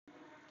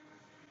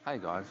Hey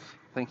guys,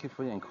 thank you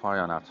for your inquiry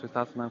on our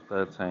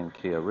 2013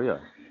 Kia Rio.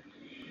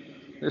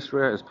 This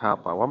Rio is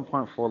powered by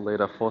 1.4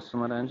 litre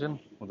 4-cylinder engine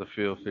with a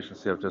fuel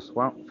efficiency of just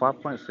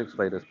 5.6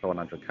 litres per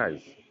 100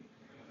 k's.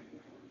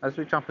 As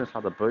we jump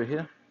inside the boot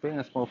here, being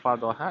a small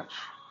 5-door hatch,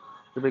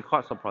 you'll be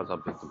quite surprised how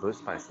big the boot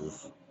space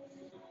is.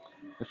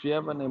 If you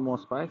ever need more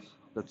space,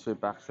 the two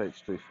back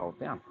seats do fold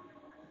down.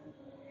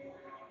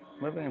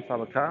 Moving inside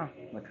the car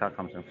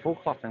comes in full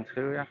cloth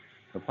interior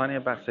with plenty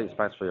of back seat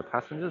space for your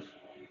passengers,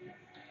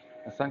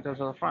 and same goes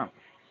to the front.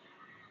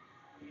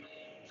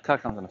 This car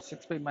comes in a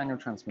 6-speed manual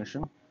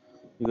transmission.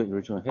 You've got your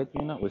original head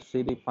unit with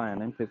CD player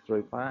and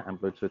MP3 player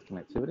and Bluetooth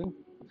connectivity.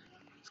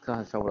 This car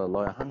has travelled a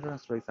low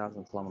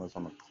 103,000 kilometres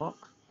on the clock.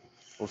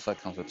 Also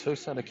comes with 2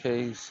 set of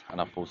keys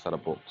and a full set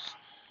of books.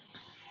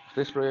 If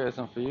this Rio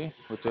isn't for you,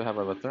 we do have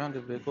over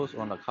 300 vehicles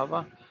on the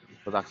cover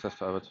with access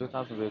to over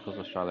 2,000 vehicles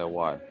Australia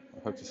wide.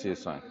 I hope to see you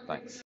soon. Thanks.